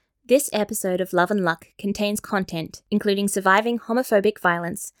This episode of Love and Luck contains content including surviving homophobic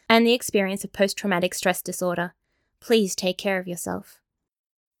violence and the experience of post-traumatic stress disorder. Please take care of yourself.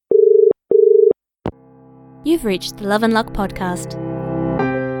 You've reached the Love and Luck podcast.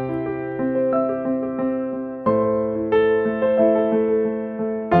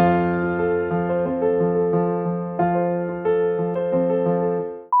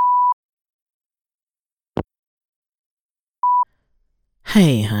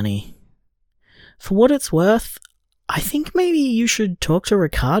 Hey, honey. For what it's worth, I think maybe you should talk to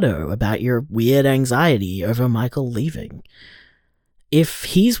Ricardo about your weird anxiety over Michael leaving. If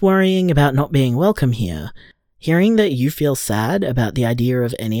he's worrying about not being welcome here, hearing that you feel sad about the idea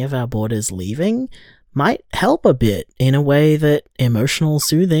of any of our boarders leaving might help a bit in a way that emotional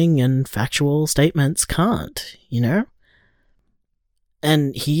soothing and factual statements can't, you know?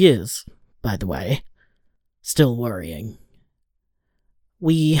 And he is, by the way, still worrying.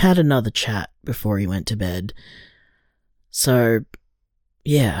 We had another chat before he went to bed. So,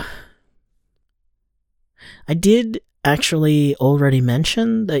 yeah. I did actually already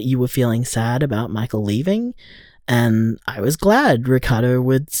mention that you were feeling sad about Michael leaving, and I was glad Ricardo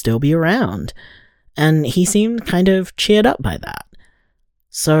would still be around, and he seemed kind of cheered up by that.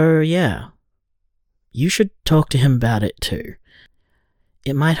 So, yeah. You should talk to him about it too.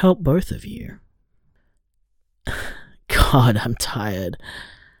 It might help both of you. God, I'm tired.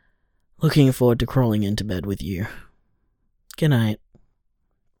 Looking forward to crawling into bed with you. Good night.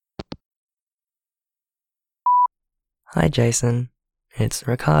 Hi, Jason. It's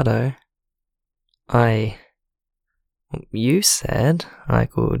Ricardo. You said I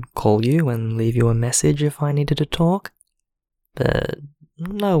could call you and leave you a message if I needed to talk, but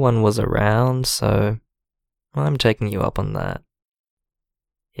no one was around, so I'm taking you up on that.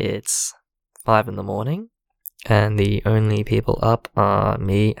 It's 5 a.m, and the only people up are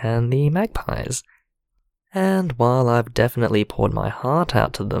me and the magpies. And while I've definitely poured my heart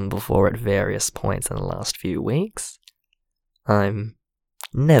out to them before at various points in the last few weeks, I'm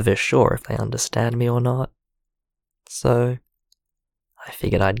never sure if they understand me or not. So, I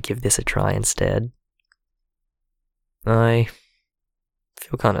figured I'd give this a try instead. I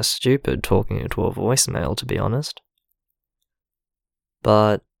feel kinda stupid talking into a voicemail, to be honest.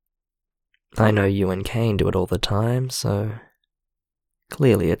 But I know you and Kane do it all the time, so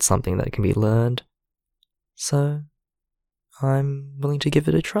clearly it's something that can be learned. So I'm willing to give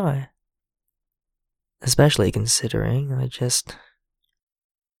it a try. Especially considering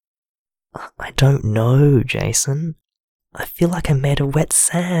I don't know, Jason. I feel like I'm made of wet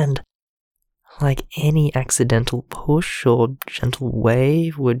sand. Like any accidental push or gentle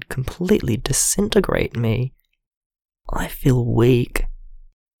wave would completely disintegrate me. I feel weak.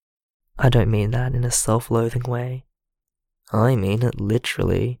 I don't mean that in a self-loathing way. I mean it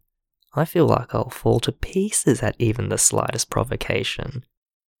literally. I feel like I'll fall to pieces at even the slightest provocation.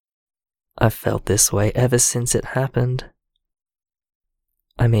 I've felt this way ever since it happened.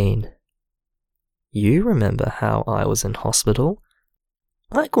 I mean, you remember how I was in hospital?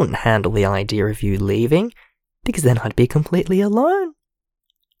 I couldn't handle the idea of you leaving, because then I'd be completely alone.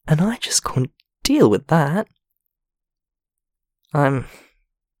 And I just couldn't deal with that.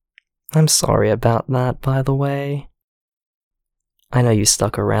 I'm sorry about that, by the way. I know you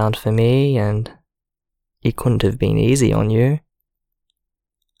stuck around for me, and it couldn't have been easy on you.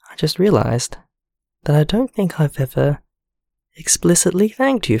 I just realized that I don't think I've ever explicitly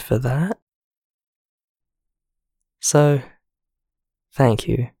thanked you for that. So, thank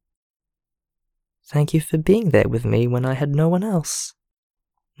you. Thank you for being there with me when I had no one else.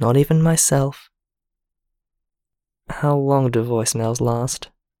 Not even myself. How long do voicemails last?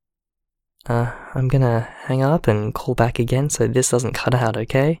 I'm gonna hang up and call back again so this doesn't cut out,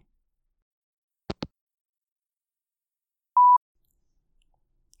 okay?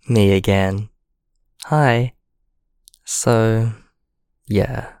 Me again. Hi. So,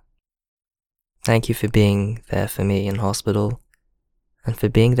 yeah. Thank you for being there for me in hospital, and for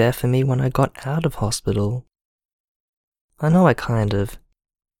being there for me when I got out of hospital. I know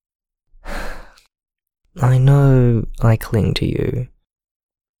I know I cling to you.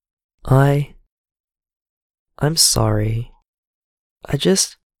 I'm sorry. I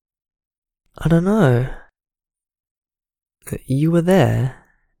don't know. You were there,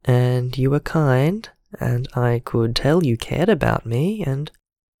 and you were kind, and I could tell you cared about me, and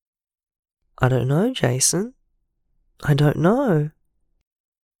I don't know, Jason. I don't know.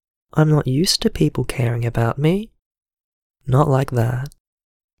 I'm not used to people caring about me. Not like that.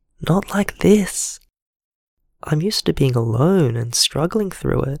 Not like this. I'm used to being alone and struggling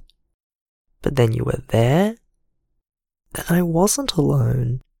through it. But then you were there, and I wasn't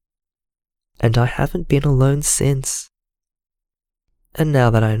alone. and I haven't been alone since. And now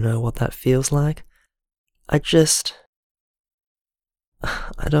that I know what that feels like, I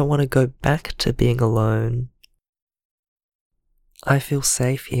don't want to go back to being alone. I feel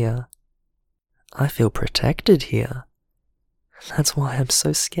safe here. I feel protected here. That's why I'm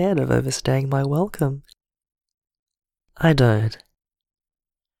so scared of overstaying my welcome. I can't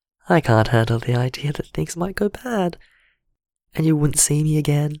handle the idea that things might go bad, and you wouldn't see me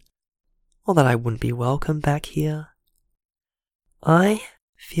again, or that I wouldn't be welcome back here. I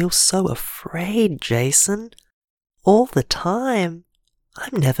feel so afraid, Jason. All the time.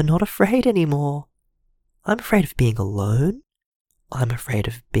 I'm never not afraid anymore. I'm afraid of being alone. I'm afraid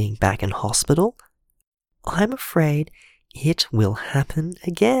of being back in hospital. I'm afraid it will happen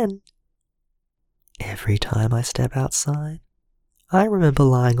again. Every time I step outside, I remember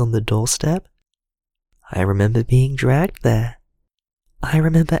lying on the doorstep. I remember being dragged there. I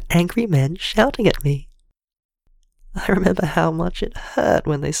remember angry men shouting at me. I remember how much it hurt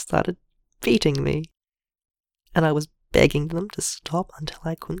when they started beating me, and I was begging them to stop until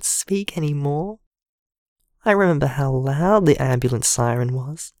I couldn't speak anymore. I remember how loud the ambulance siren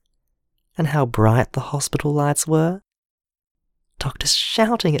was, and how bright the hospital lights were. Doctors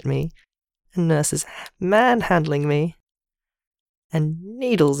shouting at me, and nurses manhandling me, and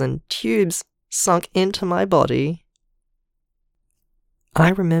needles and tubes sunk into my body. I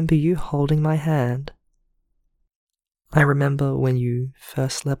remember you holding my hand. I remember when you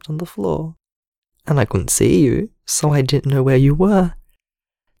first slept on the floor, and I couldn't see you, so I didn't know where you were.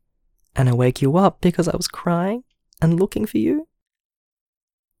 And I wake you up because I was crying and looking for you.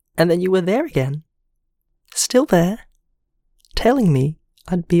 And then you were there again, still there, telling me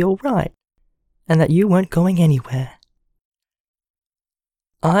I'd be all right, and that you weren't going anywhere.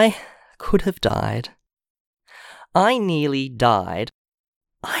 I could have died. I nearly died.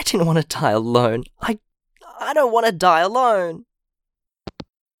 I didn't want to die alone. I don't want to die alone.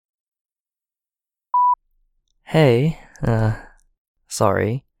 Hey,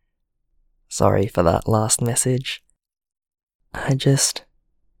 sorry. Sorry for that last message. I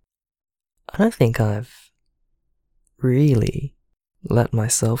don't think I've really let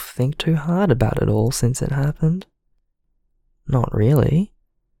myself think too hard about it all since it happened. Not really.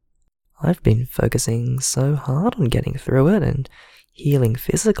 I've been focusing so hard on getting through it and healing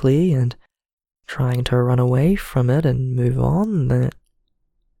physically and trying to run away from it and move on that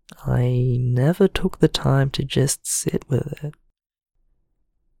I never took the time to just sit with it.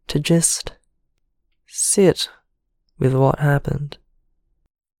 To just sit with what happened.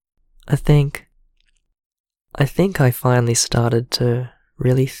 I think I finally started to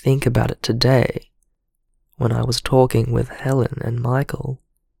really think about it today when I was talking with Helen and Michael.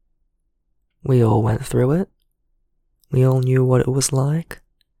 We all went through it. We all knew what it was like.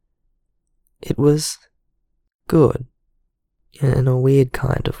 It was good, in a weird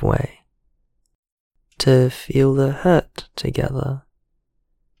kind of way, to feel the hurt together.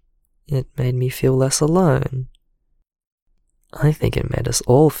 It made me feel less alone. I think it made us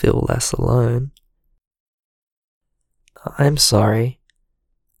all feel less alone. I'm sorry.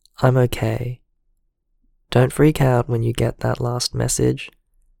 I'm okay. Don't freak out when you get that last message.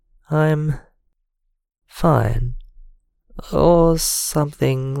 I'm fine. Or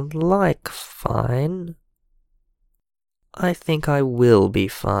something like fine. I think I will be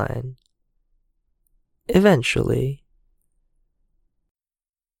fine. Eventually.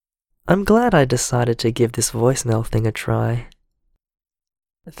 I'm glad I decided to give this voicemail thing a try.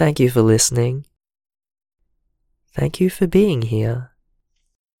 Thank you for listening. Thank you for being here.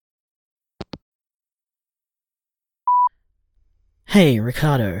 Hey,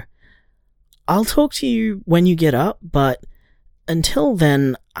 Ricardo. I'll talk to you when you get up, but until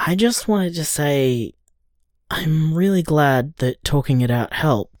then, I just wanted to say I'm really glad that talking it out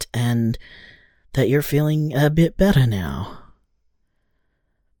helped and that you're feeling a bit better now.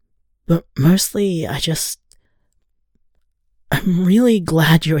 But mostly, I'm really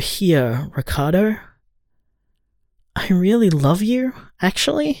glad you're here, Ricardo. I really love you,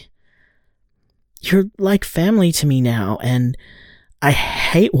 actually. You're like family to me now, and I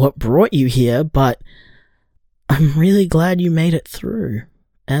hate what brought you here, but I'm really glad you made it through,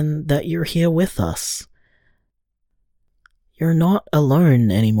 and that you're here with us. You're not alone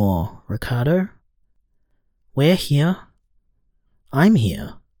anymore, Ricardo. We're here. I'm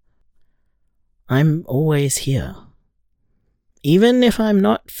here. I'm always here. Even if I'm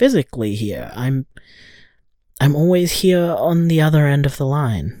not physically here, I'm always here on the other end of the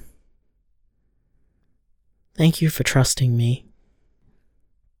line. Thank you for trusting me.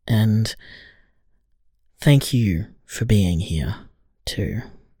 And thank you for being here, too.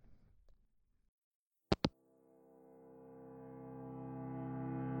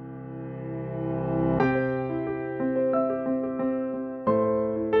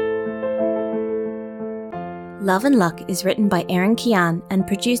 Love and Luck is written by Erin Kian and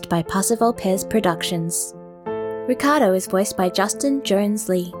produced by Parsifal Pez Productions. Ricardo is voiced by Justin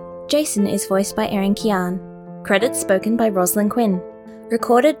Jones-Lee. Jason is voiced by Erin Kian. Credits spoken by Rosalind Quinn.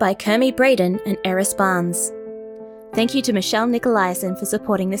 Recorded by Kermie Braden and Eris Barnes. Thank you to Michelle Nicolaisen for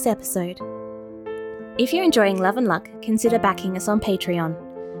supporting this episode. If you're enjoying Love and Luck, consider backing us on Patreon.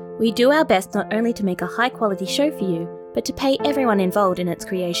 We do our best not only to make a high-quality show for you, but to pay everyone involved in its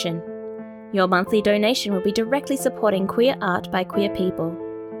creation. Your monthly donation will be directly supporting queer art by queer people.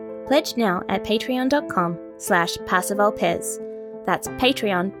 Pledge now at patreon.com/ParsifalPez. That's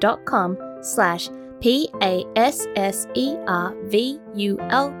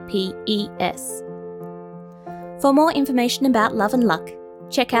patreon.com/PASSERVULPES. For more information about Love and Luck,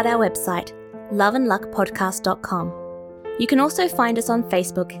 check out our website, loveandluckpodcast.com. You can also find us on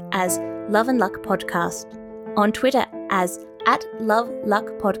Facebook as Love and Luck Podcast, on Twitter as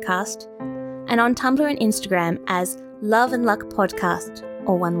 @LoveLuckPodcast, and on Tumblr and Instagram as Love and Luck Podcast,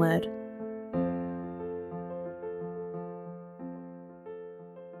 or one word.